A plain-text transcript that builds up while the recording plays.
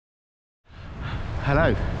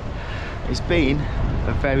Hello. It's been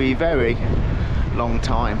a very, very long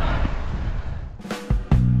time.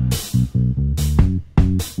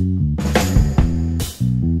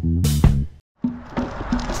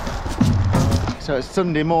 So it's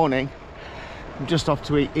Sunday morning. I'm just off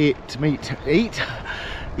to eat.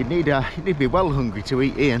 You'd need to be well hungry to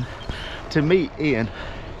eat Ian. To meet Ian.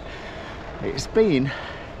 It's been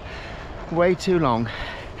way too long.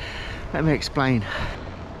 Let me explain.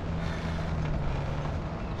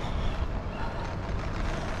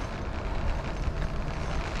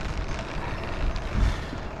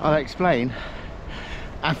 I'll explain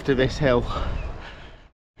after this hill.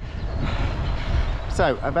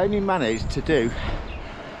 So I've only managed to do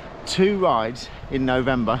 2 rides in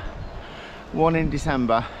November, 1 in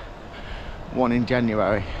December, 1 in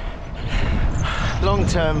January.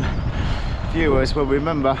 Long-term viewers will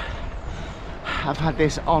remember I've had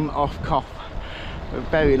this on-off cough for a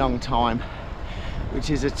very long time, which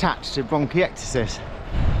is attached to bronchiectasis,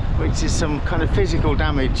 which is some kind of physical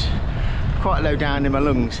damage quite low down in my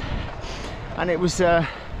lungs. And it's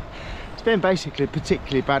been basically a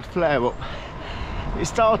particularly bad flare-up. It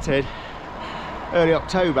started early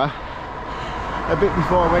October, a bit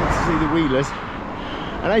before I went to see the Wheelers,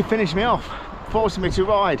 and they finished me off, forcing me to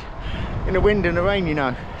ride in the wind and the rain, you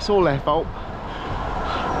know. It's all their fault.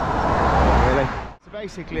 Not really. So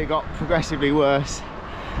basically it got progressively worse.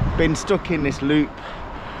 Been stuck in this loop,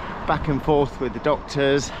 back and forth with the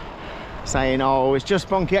doctors, saying, oh, it's just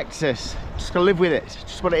bronchiectasis, just gotta live with it,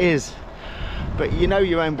 just what it is. But you know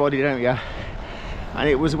your own body, don't you? And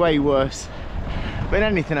it was way worse than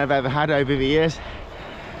anything I've ever had over the years.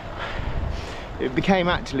 It became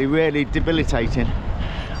actually really debilitating,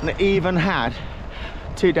 and I even had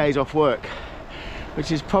 2 days off work,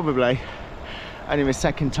 which is probably only the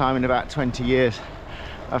second time in about 20 years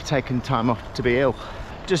I've taken time off to be ill.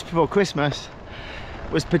 Just before Christmas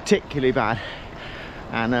was particularly bad,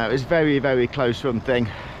 and it was very, very close run thing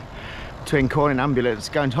between calling an ambulance,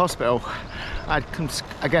 going to hospital. I had,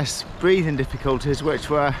 I guess, breathing difficulties, which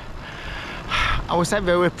were, I would say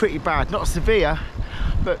they were pretty bad, not severe,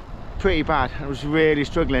 but pretty bad. I was really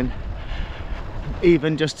struggling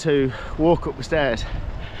even just to walk up the stairs,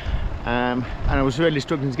 and I was really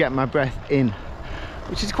struggling to get my breath in,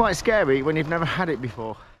 which is quite scary when you've never had it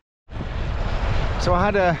before. So I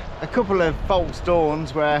had a couple of false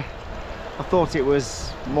dawns where I thought it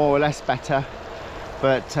was more or less better,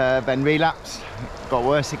 but then relapsed, got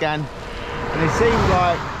worse again, and it seemed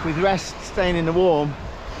like with rest, staying in the warm,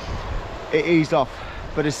 it eased off.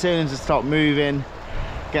 But as soon as I start moving,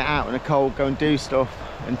 get out in the cold, go and do stuff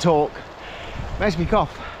and talk, it makes me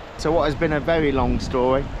cough. So what has been a very long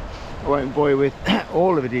story, I won't bore you with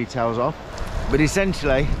all of the details of, but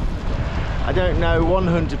essentially I don't know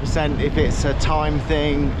 100% if it's a time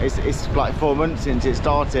thing. It's like 4 months since it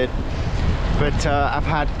started, but I've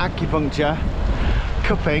had acupuncture,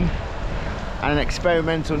 cupping and an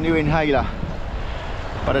experimental new inhaler,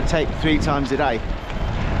 but I take 3 times a day,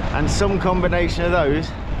 and some combination of those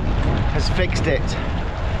has fixed it,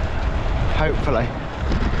 hopefully.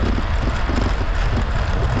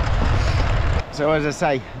 So as I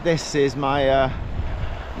say, this is my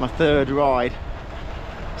my 3rd ride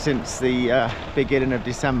since the beginning of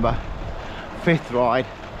December, 5th ride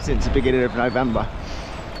since the beginning of November.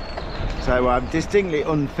 So I'm distinctly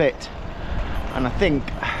unfit, and I think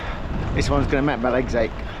this one's going to make my legs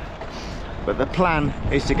ache. But the plan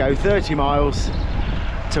is to go 30 miles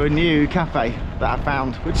to a new cafe that I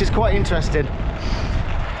found, which is quite interesting.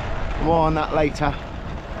 More on that later.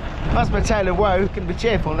 That's my tale of woe. Can be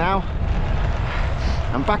cheerful now.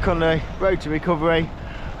 I'm back on the road to recovery.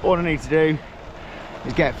 All I need to do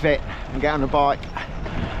is get fit and get on a bike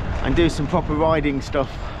and do some proper riding stuff.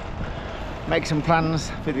 Make some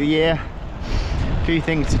plans for the year. A few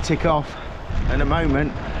things to tick off. At the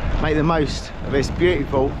moment, make the most of this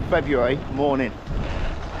beautiful February morning.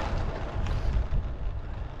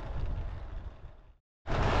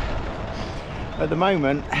 At the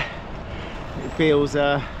moment, it feels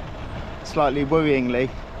slightly worryingly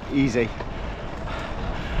easy.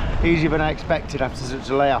 Easier than I expected after such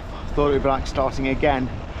a layoff. I thought it would be like starting again.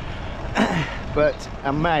 But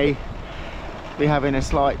I may be having a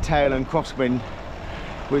slight tail and crosswind,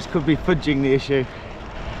 which could be fudging the issue.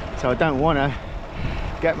 So I don't want to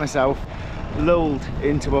get myself lulled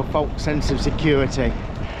into a false sense of security.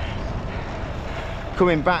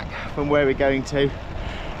 Coming back from where we're going to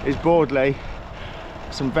is broadly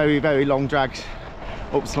some very, very long drags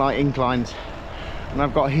up slight inclines, and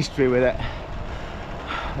I've got a history with it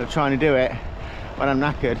of trying to do it when I'm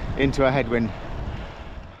knackered into a headwind.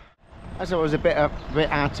 As I was a bit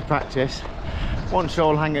out of practice, wasn't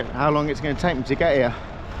sure how long it's going to take me to get here,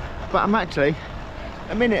 but I'm actually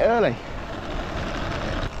a minute early.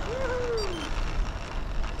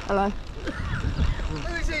 Hello.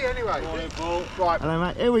 Who is he anyway? Morning, Paul. Right, Hello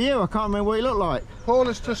mate, who are you? I can't remember what you look like. Paul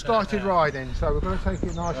has just started riding, so we're going to take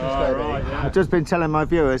it nice and steady. Right, yeah. I've just been telling my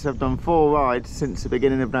viewers I've done 4 rides since the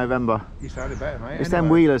beginning of November. You sounded better, mate. It's them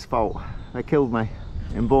wheelers' fault. They killed me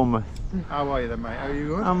in Bournemouth. How are you then, mate? Are you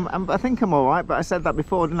good? I think I'm alright, but I said that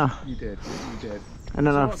before, didn't I? You did, you did. And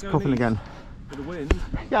then I So was what, coughing going again. With the wind?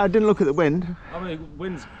 Yeah, I didn't look at the wind. I mean,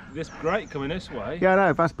 wind's this great coming this way. Yeah, I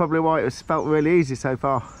know, that's probably why it's felt really easy so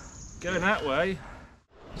far. Going that way.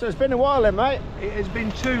 So it's been a while then, mate. It has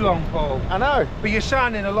been too long, Paul. I know. But you're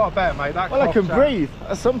sounding a lot better, mate. That Well, I cough can sound- breathe.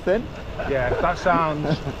 That's something. Yeah, that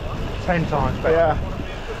sounds 10 times better. Yeah.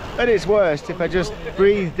 At its worst, if I just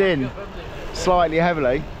breathed in slightly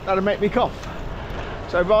heavily, that'd make me cough.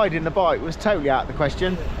 So riding the bike was totally out of the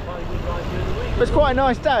question. But it's quite a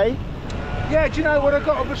nice day. Yeah, do you know what I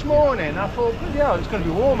got up this morning? I thought, yeah, it's going to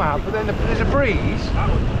be warm out, but then there's a breeze.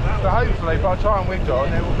 So hopefully by the time we've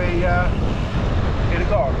done, it will be, it'll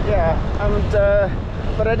gone. Yeah,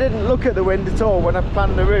 and but I didn't look at the wind at all when I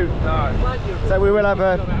planned the route. No. So we will have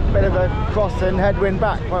a bit of a cross and headwind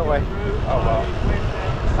back, won't we? Oh well.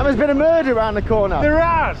 And there's been a murder around the corner. There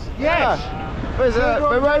has, yes. Yeah.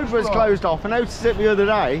 The road was closed off. I noticed it the other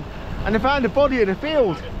day, and they found a body in a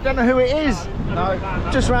field. Don't know who it is. No.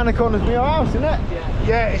 Just around the corner from your house, isn't it?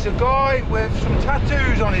 Yeah, it's a guy with some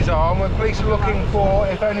tattoos on his arm where police are looking for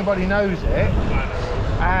if anybody knows it.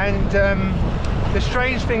 And the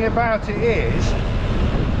strange thing about it is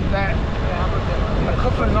that a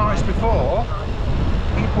couple of nights before,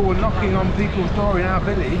 people were knocking on people's door in our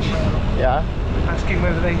village Yeah. asking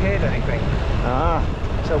whether they heard anything. Ah.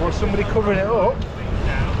 So was somebody covering it up,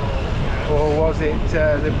 or was it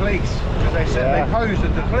the police? Because they said Yeah. they posed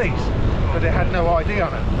as the police, but they had no ID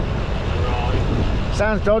on it.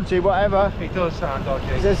 Sounds dodgy, whatever. It does sound dodgy.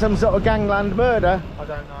 Is there some sort of gangland murder? I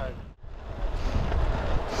don't know.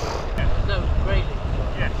 No, crazy.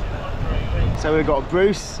 So we've got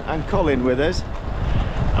Bruce and Colin with us,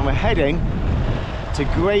 and we're heading to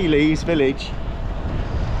Greyleys village,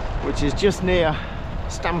 which is just near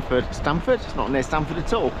Stamford. Stamford? It's not near Stamford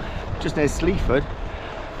at all, just near Sleaford.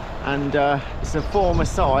 And it's a former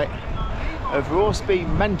site of Roresby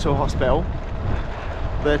Mental Hospital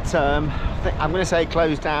that I think, I'm going to say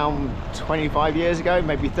closed down 25 years ago,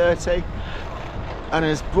 maybe 30, and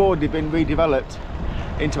has broadly been redeveloped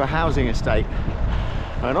into a housing estate.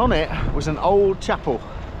 And on it was an old chapel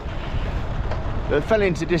that fell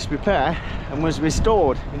into disrepair and was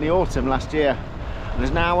restored in the autumn last year, and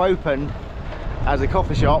is now opened as a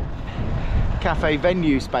coffee shop, cafe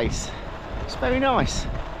venue space. It's very nice,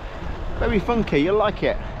 very funky, you'll like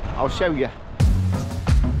it. I'll show you.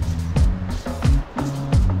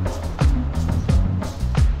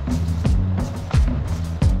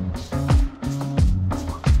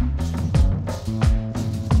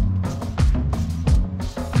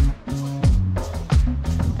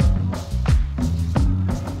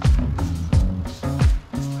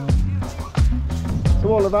 So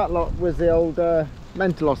all of that lot was the old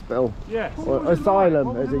mental hospital, Yes. or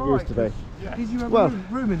asylum as it used to be. Did you have Well,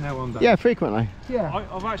 a room in there one day? Yeah, frequently. Yeah.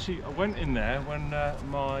 I went in there when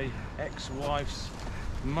my ex-wife's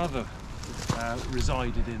mother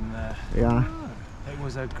resided in there. Yeah. It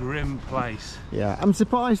was a grim place. Yeah, I'm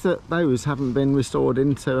surprised that those haven't been restored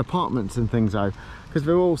into apartments and things though, because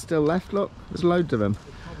they're all still left. Look, there's loads of them.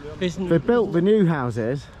 They built the new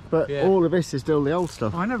houses, but Yeah. all of this is still the old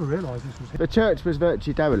stuff. I never realised this was here. The church was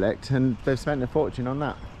virtually derelict, and they've spent a fortune on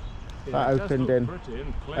that. That it does opened look in pretty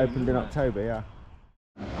and clean, opened in doesn't it? October, yeah.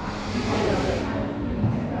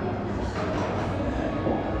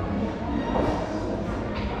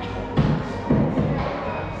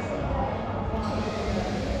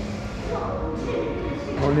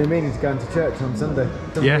 What do you mean he's going to church on Sunday?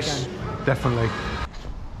 Yes, definitely.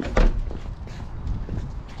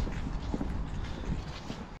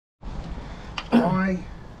 I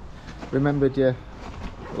Remembered your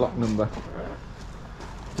lock number.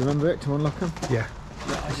 Do you remember it to unlock them? yeah,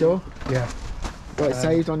 You sure? yeah. Got it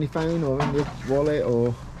saved on your phone or in your wallet,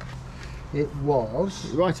 or It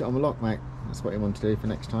was. write it on the lock, mate. That's what you want to do for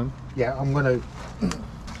next time. Yeah, I'm gonna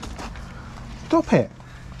stop it.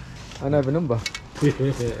 I know the number. I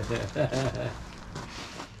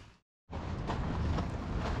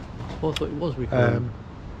thought it was recording.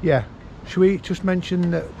 Yeah. Should we just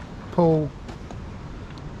mention that Paul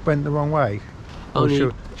went the wrong way? Or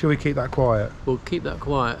Only- should we keep that quiet? Well, keep that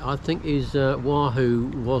quiet. I think his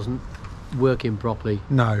Wahoo wasn't working properly.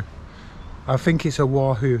 No. I think it's a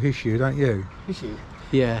Wahoo issue, don't you? Issue.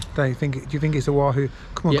 Yeah. Don't you think? Do you think it's a Wahoo?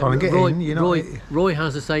 Come on, Yeah, Colin, get in. You're not. Roy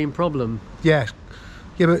has the same problem. Yeah,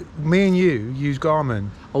 yeah, but me and you use Garmin.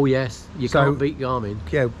 Oh yes, you can't beat Garmin.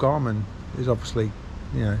 Yeah, Garmin is obviously,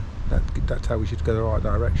 you know, that's how we should go the right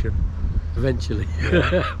direction. Eventually.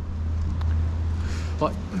 Yeah.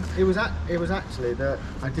 But It was actually that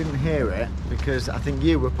I didn't hear it because I think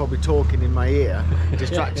you were probably talking in my ear,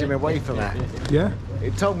 distracting me away from it. Yeah.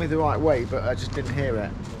 It told me the right way, but I just didn't hear it.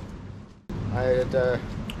 I had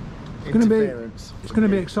It's going interference. It's going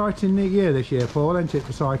to be exciting year this year, Paul, isn't it,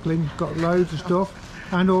 for cycling? Got loads of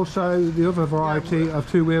stuff, and also the other variety of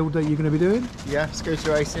two-wheeled that you're going to be doing. Yeah,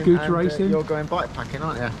 scooter racing. Scooter racing. You're going bike packing,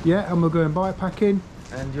 aren't you? Yeah, and we're going bike packing.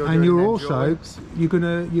 And you're And doing you're also endurance.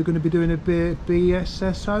 you're gonna be doing a bit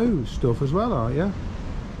BSSO stuff as well, aren't you?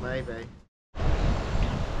 Maybe.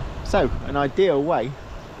 So, an ideal way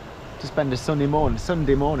to spend a Sunday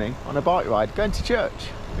morning on a bike ride, going to church.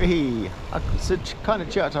 It's the kind of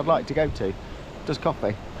church I'd like to go to. Just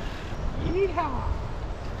coffee. Yeehaw!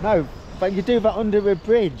 No, but you do that under a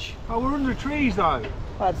bridge. Oh, we're under trees though.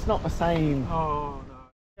 That's not the same. Oh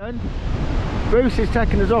no. Bruce is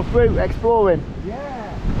taking us off route exploring. Yeah.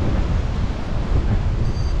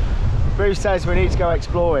 Bruce says we need to go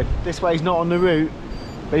exploring. This way's not on the route,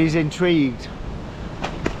 but he's intrigued.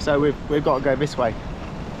 So we've got to go this way.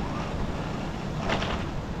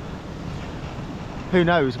 Who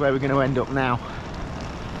knows where we're going to end up now?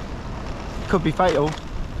 Could be fatal,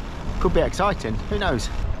 could be exciting, who knows?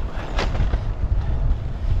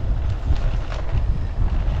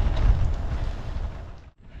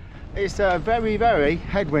 It's very, very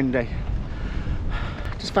headwindy.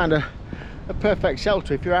 Just found a perfect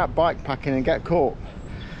shelter if you're out bike packing and get caught.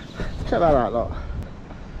 Check that out, look.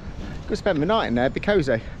 Could spend the night in there, be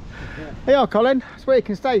cosy. Here you are, Colin. That's where you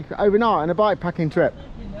can stay overnight on a bike packing trip.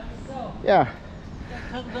 Yeah.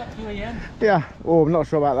 Yeah. Oh, I'm not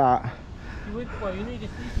sure about that. well, you need a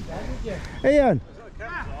sleeping bag, would you? Ian.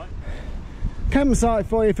 Campsite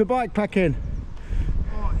for you for bike packing.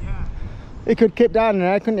 Oh yeah. You could keep down in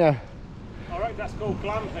there, couldn't you? I reckon that's called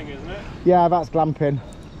glamping, isn't it? Yeah, that's glamping.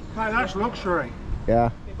 Mate, that's luxury. Yeah.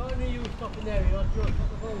 If I knew you were stopping there, I'd just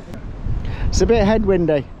put the road. It's a bit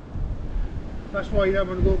headwindy. That's why you don't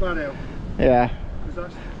want to go up that hill. Yeah.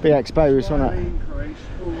 Because that's Be exposed, slightly wasn't it? increase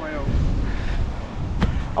all the way up.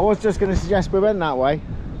 I was just going to suggest we went that way.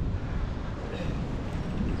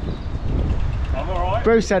 I'm alright.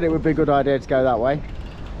 Bruce said it would be a good idea to go that way.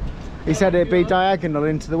 He said it'd be diagonal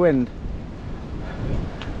into the wind.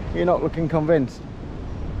 You're not looking convinced.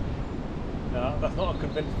 No, that's not a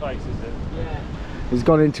convinced face, is it? Yeah. He's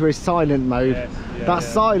gone into his silent mode. Yes, yeah, That's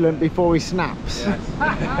yeah. silent before he snaps. Yes.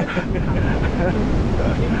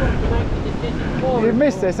 You've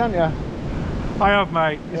missed this, haven't you? I have,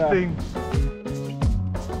 mate. It's Yeah. been.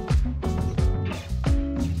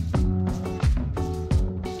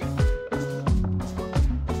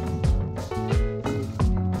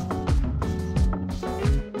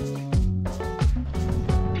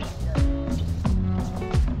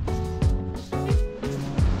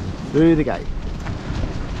 Through the gate.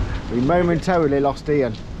 We momentarily lost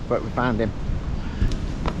Ian, but we found him.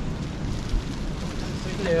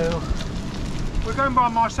 We're going by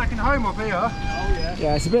my second home up here.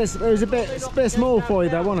 Yeah, it was a bit small for you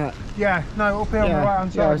though, wasn't it? Yeah, no, up here on the right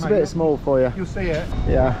hand side. Yeah, it's a mate. bit small for you. You'll see it.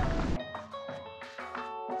 Yeah.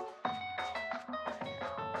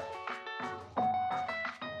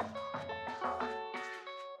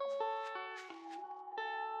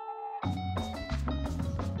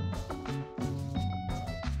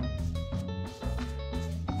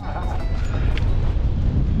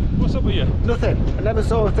 What's up with you? Nothing. I never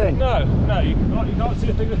saw a thing. No, you can't see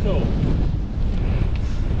a thing at all.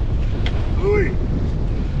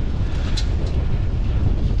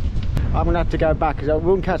 I'm gonna have to go back because it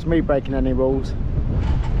won't catch me breaking any rules.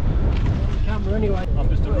 Camera anyway. I'm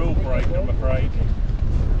just a rule break, I'm afraid.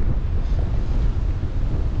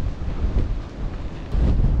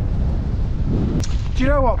 Do you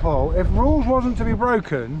know what, Paul? If rules wasn't to be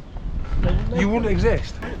broken, you wouldn't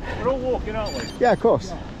exist. We're all walking, aren't we? Yeah, of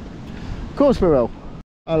course. Of course we will.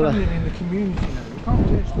 Standing in the community now. You can't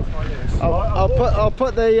do stuff like this. I'll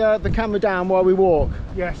put the camera down while we walk.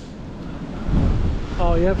 Yes.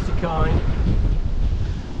 Oh, you're ever so kind.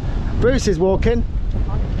 Bruce is walking.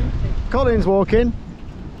 Colin's walking.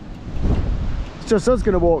 It's just us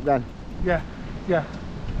gonna walk then. Yeah. Yeah.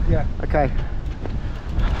 Yeah. Okay.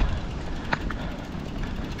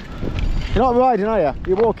 You're not riding, are you?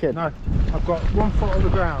 You're walking. No. I've got 1 foot on the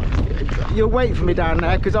ground. You'll wait for me down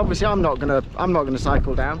there because obviously I'm not gonna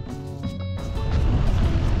cycle down.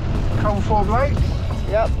 Cold 4 blade.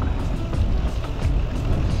 Yep.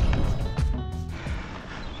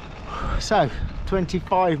 So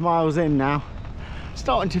 25 miles in now,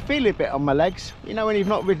 starting to feel a bit on my legs. You know, when you've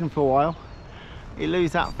not ridden for a while, you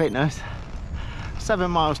lose that fitness. 7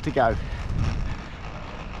 miles to go.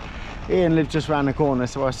 Ian lives just round the corner,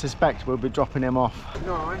 so I suspect we'll be dropping him off.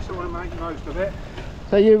 Nice, I want to make the most of it.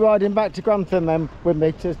 So you riding back to Grantham then with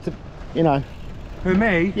me, just to, you know? For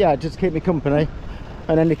me? Yeah, just keep me company,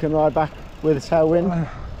 and then you can ride back with a tailwind.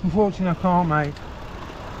 Unfortunately I can't, mate.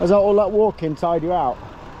 Is that all that walking tired you out?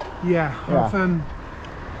 Yeah, Yeah.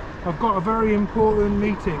 I've got a very important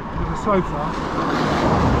meeting with a sofa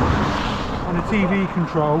and a TV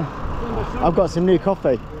control. I've got some new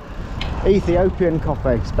coffee, Ethiopian coffee.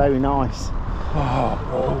 It's very nice.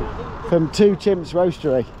 Oh, From Two Chimps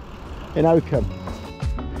Roastery in Oakham.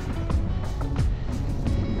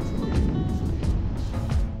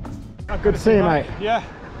 Good to see you, mate. Yeah,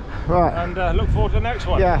 Right. and look forward to the next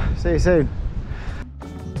one. Yeah, see you soon.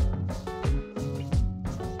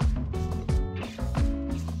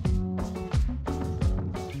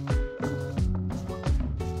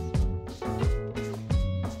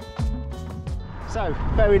 So,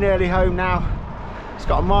 very nearly home now. It's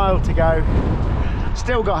got a mile to go.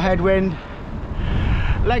 Still got headwind.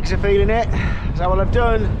 Legs are feeling it. So I'll have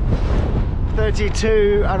done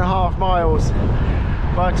 32.5 miles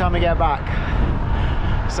by the time I get back.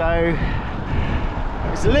 So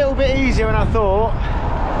it's a little bit easier than I thought.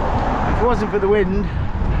 If it wasn't for the wind,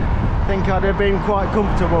 I think I'd have been quite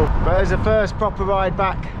comfortable. But as a first proper ride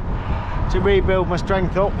back to rebuild my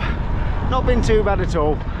strength up, not been too bad at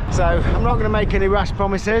all. So I'm not going to make any rash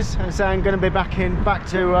promises and say I'm going to be back to 1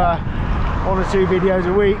 or 2 videos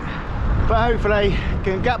a week, but hopefully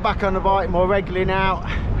can get back on the bike more regularly now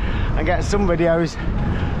and get some videos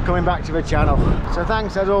coming back to the channel. So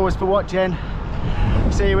thanks as always for watching.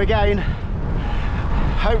 See you again,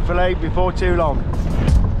 hopefully before too long.